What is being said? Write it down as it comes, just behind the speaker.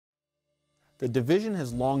The division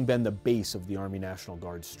has long been the base of the Army National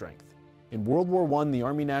Guard's strength. In World War I, the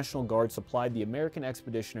Army National Guard supplied the American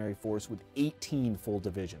Expeditionary Force with 18 full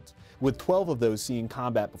divisions, with 12 of those seeing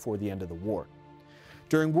combat before the end of the war.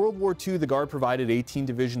 During World War II, the Guard provided 18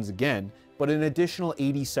 divisions again, but an additional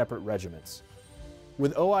 80 separate regiments.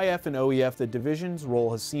 With OIF and OEF, the division's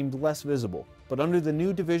role has seemed less visible, but under the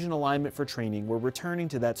new division alignment for training, we're returning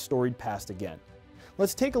to that storied past again.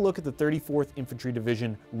 Let's take a look at the 34th Infantry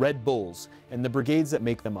Division Red Bulls and the brigades that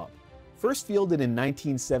make them up. First fielded in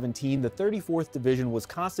 1917, the 34th Division was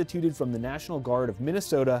constituted from the National Guard of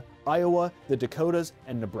Minnesota, Iowa, the Dakotas,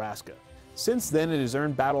 and Nebraska. Since then, it has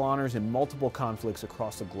earned battle honors in multiple conflicts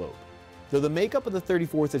across the globe. Though the makeup of the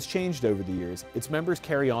 34th has changed over the years, its members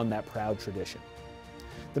carry on that proud tradition.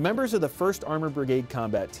 The members of the 1st Armored Brigade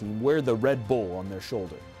Combat Team wear the Red Bull on their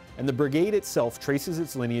shoulder, and the brigade itself traces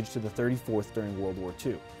its lineage to the 34th during World War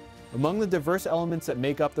II. Among the diverse elements that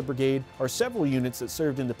make up the brigade are several units that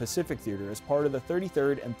served in the Pacific Theater as part of the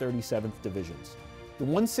 33rd and 37th Divisions. The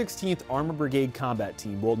 116th Armored Brigade Combat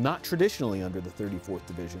Team, while not traditionally under the 34th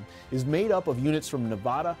Division, is made up of units from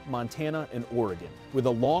Nevada, Montana, and Oregon, with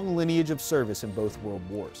a long lineage of service in both World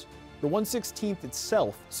Wars. The 116th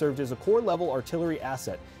itself served as a Corps-level artillery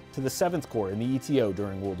asset to the 7th Corps in the ETO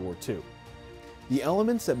during World War II. The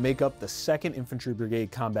elements that make up the 2nd Infantry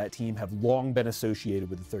Brigade Combat Team have long been associated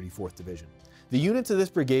with the 34th Division. The units of this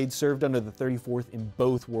brigade served under the 34th in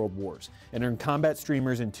both World Wars and earned combat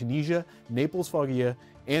streamers in Tunisia, Naples Foggia,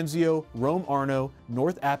 Anzio, Rome Arno,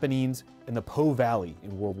 North Apennines, and the Po Valley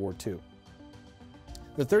in World War II.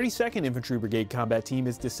 The 32nd Infantry Brigade Combat Team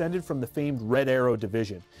is descended from the famed Red Arrow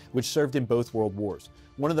Division, which served in both World Wars.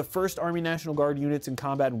 One of the first Army National Guard units in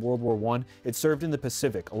combat in World War I, it served in the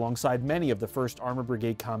Pacific alongside many of the 1st Armored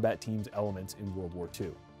Brigade Combat Team's elements in World War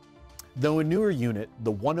II. Though a newer unit,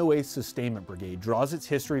 the 108th Sustainment Brigade draws its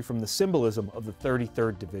history from the symbolism of the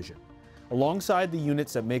 33rd Division. Alongside the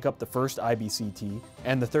units that make up the 1st IBCT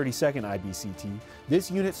and the 32nd IBCT,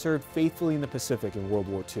 this unit served faithfully in the Pacific in World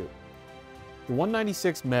War II. The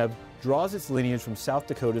 196th MEV draws its lineage from South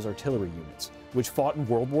Dakota's artillery units, which fought in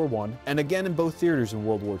World War I and again in both theaters in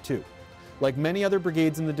World War II. Like many other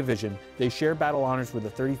brigades in the division, they share battle honors with the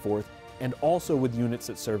 34th and also with units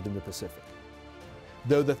that served in the Pacific.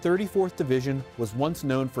 Though the 34th Division was once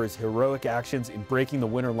known for its heroic actions in breaking the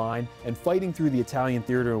Winter Line and fighting through the Italian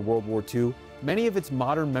theater in World War II, many of its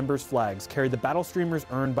modern members' flags carry the battle streamers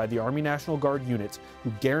earned by the Army National Guard units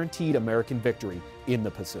who guaranteed American victory in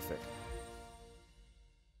the Pacific.